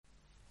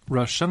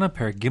Rosh Hashanah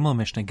Per Gimel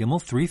Mishnah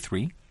Gimel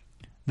 3:3.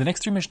 The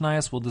next three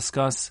Mishnayos will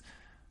discuss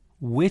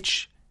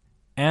which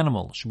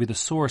animal should be the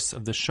source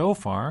of the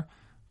shofar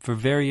for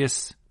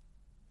various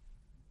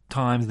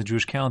times in the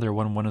Jewish calendar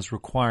when one is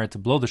required to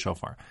blow the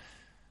shofar.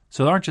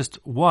 So there aren't just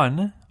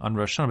one on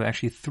Rosh Hashanah, but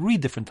actually three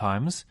different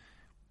times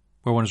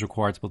where one is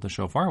required to blow the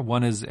shofar.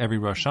 One is every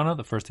Rosh Hashanah,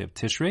 the first day of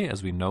Tishrei,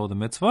 as we know the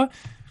mitzvah.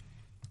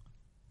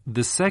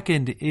 The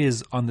second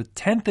is on the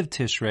 10th of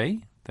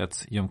Tishrei,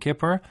 that's Yom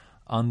Kippur,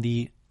 on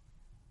the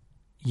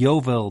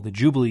Yovel, the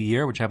Jubilee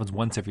year, which happens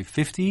once every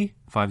 50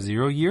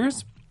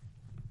 years.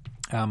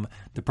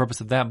 The purpose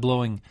of that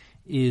blowing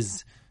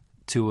is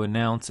to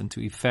announce and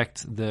to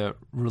effect the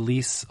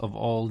release of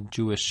all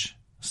Jewish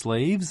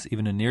slaves.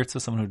 Even a Nirtza,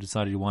 someone who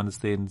decided he wanted to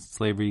stay in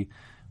slavery,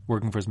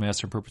 working for his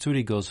master in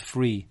perpetuity, goes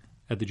free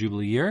at the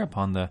Jubilee year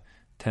upon the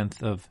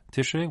 10th of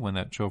Tishrei, when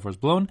that shofar is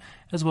blown,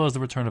 as well as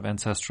the return of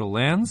ancestral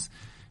lands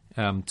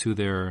to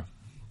their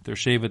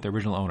shevet, their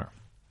original owner,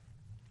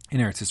 in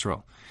Eretz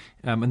Yisrael.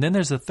 And then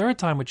there's a third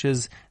time, which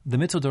is the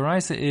mitzvah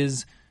d'oraisa,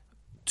 is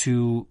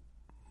to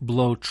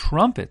blow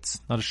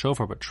trumpets, not a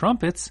shofar, but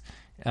trumpets,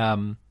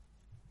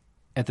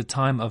 at the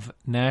time of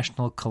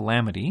national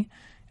calamity,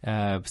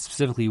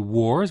 specifically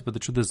wars, but the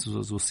truth is,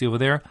 as we'll see over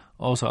there,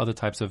 also other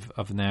types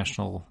of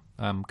national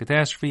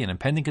catastrophe and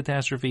impending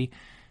catastrophe,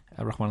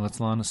 Rahman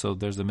al-Islam. So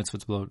there's the mitzvah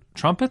to blow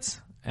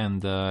trumpets,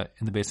 and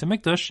in the Beis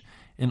HaMikdash,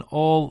 in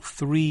all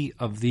three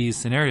of these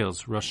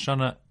scenarios, Rosh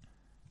Hashanah,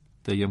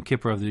 the Yom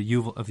Kippur of the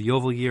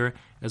Yovel year,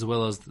 as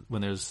well as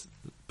when there's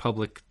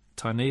public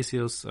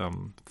Tarnesios,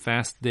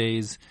 fast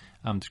days,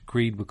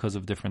 decreed because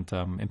of different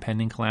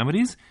impending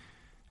calamities,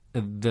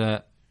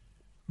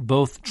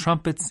 both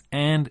trumpets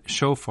and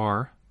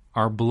shofar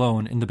are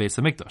blown in the Beis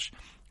HaMikdash.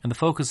 And the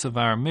focus of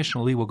our Mishnah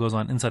will be what goes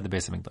on inside the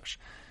Beis HaMikdash.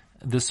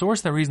 The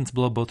source that reason to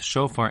blow both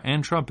shofar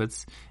and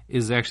trumpets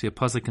is actually a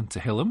pasuk in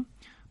Tehillim.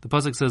 The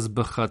pasuk says,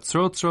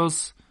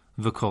 "B'chatzrotzros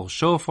v'kol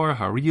shofar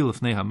hariyu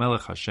l'fnei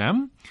hamelech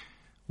Hashem."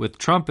 With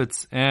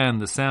trumpets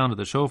and the sound of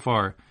the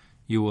shofar,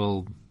 you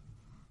will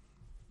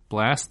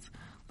blast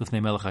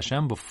l'fnei melech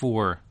Hashem,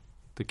 before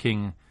the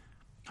king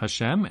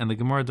Hashem. And the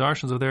Gemara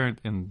Darshans over there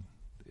in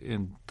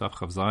Daf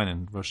Chav Zayin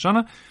and Rosh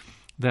Hashanah,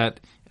 that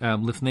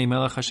Lifnei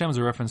Melech Hashem is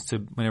a reference to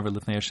whenever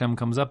Lifnei Hashem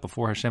comes up.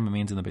 Before Hashem, it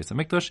means in the Beis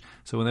HaMikdash.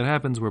 So when that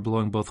happens, we're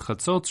blowing both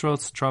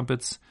chatzotzros,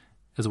 trumpets,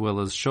 as well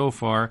as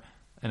shofar,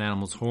 an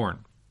animal's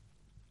horn.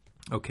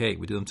 Okay,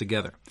 we do them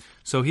together.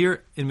 So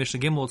here in Mishnah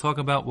Gimel, we'll talk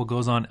about what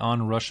goes on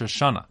Rosh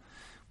Hashanah.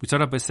 We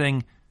start out by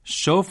saying,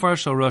 Shofar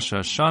shel Rosh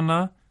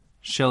Hashanah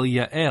shel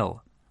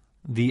Yael.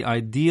 The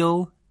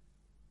ideal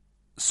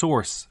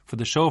source for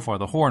the shofar,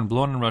 the horn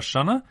blown in Rosh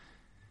Hashanah,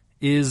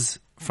 is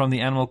from the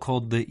animal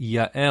called the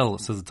Yael,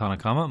 says the Tanna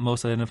Kama.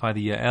 Most identify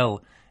the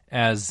Yael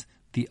as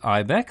the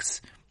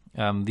ibex.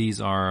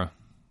 These are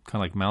kind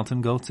of like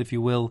mountain goats, if you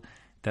will,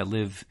 that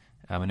live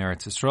in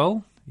Eretz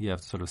Yisrael. You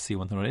have to sort of see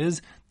what it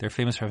is. They're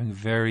famous for having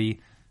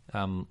very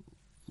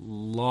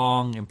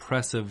long,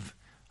 impressive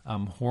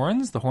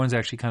horns. The horns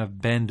actually kind of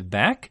bend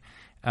back.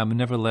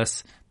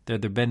 Nevertheless, they're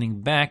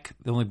bending back.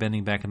 They're only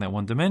bending back in that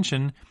one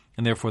dimension,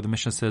 and therefore the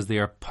Mishnah says they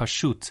are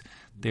pashut.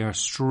 They are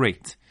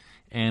straight.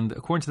 And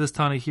according to this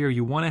Tana here,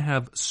 you want to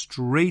have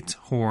straight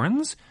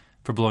horns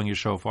for blowing your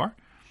shofar,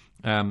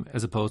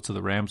 as opposed to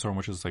the ram's horn,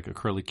 which is like a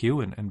curly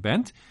Q and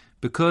bent,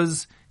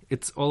 because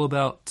it's all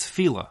about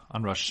tefillah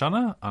on Rosh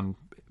Hashanah, on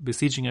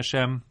beseeching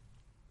Hashem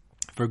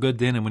for a good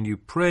din. And when you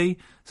pray,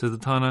 says the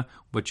Tana,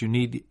 what you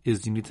need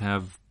to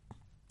have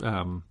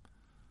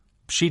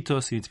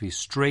pshitos. You need to be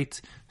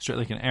straight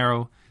like an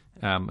arrow,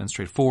 and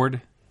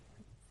straightforward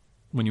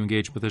when you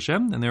engage with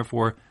Hashem. And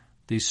therefore,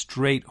 the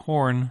straight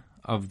horn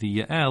of the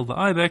Yael, the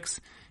ibex,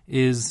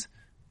 is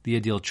the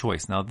ideal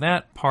choice. Now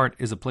that part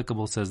is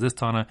applicable, says this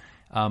Tana,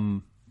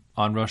 on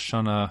Rosh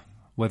Hashanah,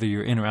 whether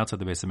you're in or outside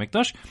the Beis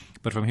HaMikdash.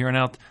 But from here on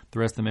out, the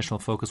rest of the Mishnah will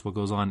focus what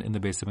goes on in the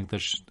Beis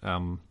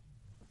HaMikdash,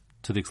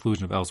 to the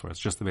exclusion of elsewhere. It's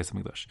just the Beis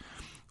HaMikdash.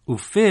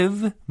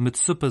 Ufiv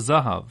mitzupa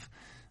zahav,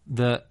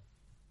 the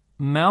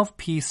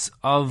mouthpiece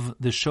of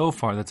the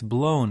shofar that's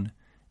blown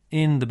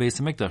in the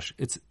Beis HaMikdash.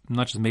 It's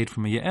not just made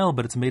from a Yael,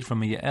 but it's made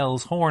from a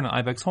Yael's horn, an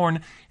ibex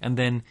horn, and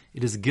then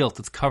it is gilt.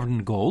 It's covered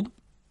in gold.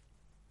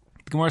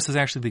 The Gemara says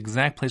actually the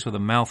exact place where the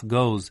mouth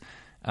goes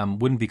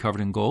wouldn't be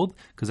covered in gold,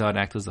 because that would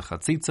act as a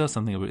chatzitza,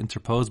 something that would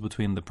interpose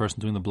between the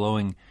person doing the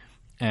blowing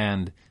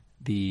and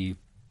the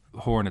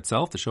horn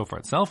itself, the shofar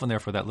itself, and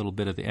therefore that little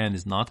bit at the end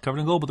is not covered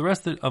in gold, but the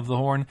rest of the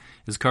horn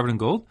is covered in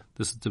gold.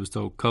 This is to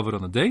bestow covet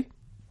on the day.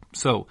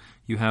 So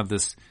you have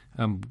this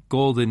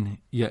golden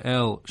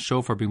Yael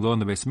shofar being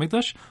blown in the Beis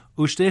HaMikdash,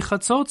 ushtei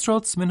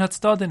chatzotzros min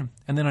hatzadin,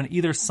 and then on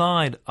either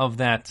side of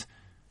that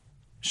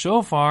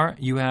shofar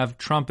you have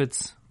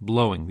trumpets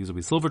blowing. These will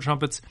be silver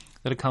trumpets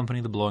that accompany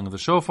the blowing of the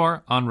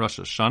shofar on Rosh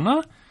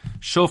Hashanah.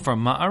 Shofar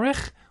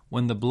ma'arech,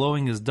 when the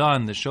blowing is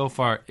done, the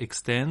shofar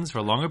extends for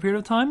a longer period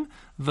of time.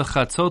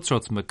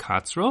 V'chatzotzros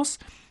mekatzros,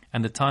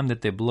 and the time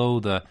that they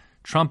blow the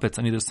trumpets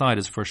on either side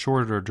is for a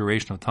shorter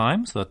duration of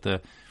time, so that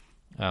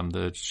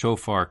the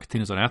shofar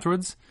continues on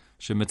afterwards.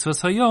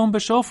 Shemitzvahs hayom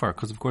b'shofar,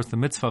 because of course the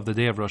mitzvah of the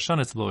day of Rosh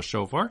Hashanah is to blow a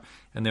shofar,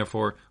 and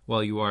therefore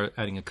while you are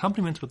adding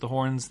accompaniments with the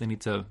horns,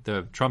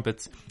 the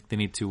trumpets, they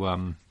need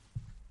to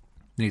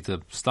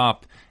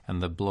stop,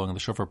 and the blowing of the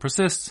shofar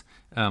persists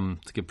to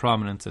give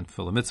prominence and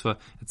fulfill the mitzvah,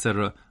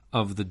 etc.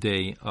 of the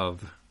day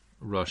of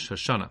Rosh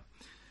Hashanah.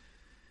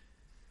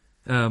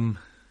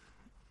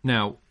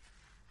 Now,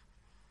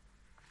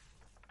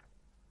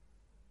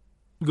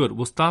 good.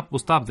 We'll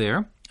stop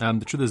there.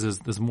 The truth is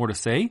there's more to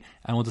say,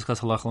 and we'll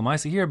discuss halacha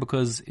l'maisa here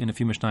because in a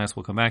few mishnayos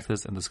we'll come back to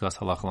this and discuss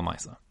halacha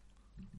l'maisa.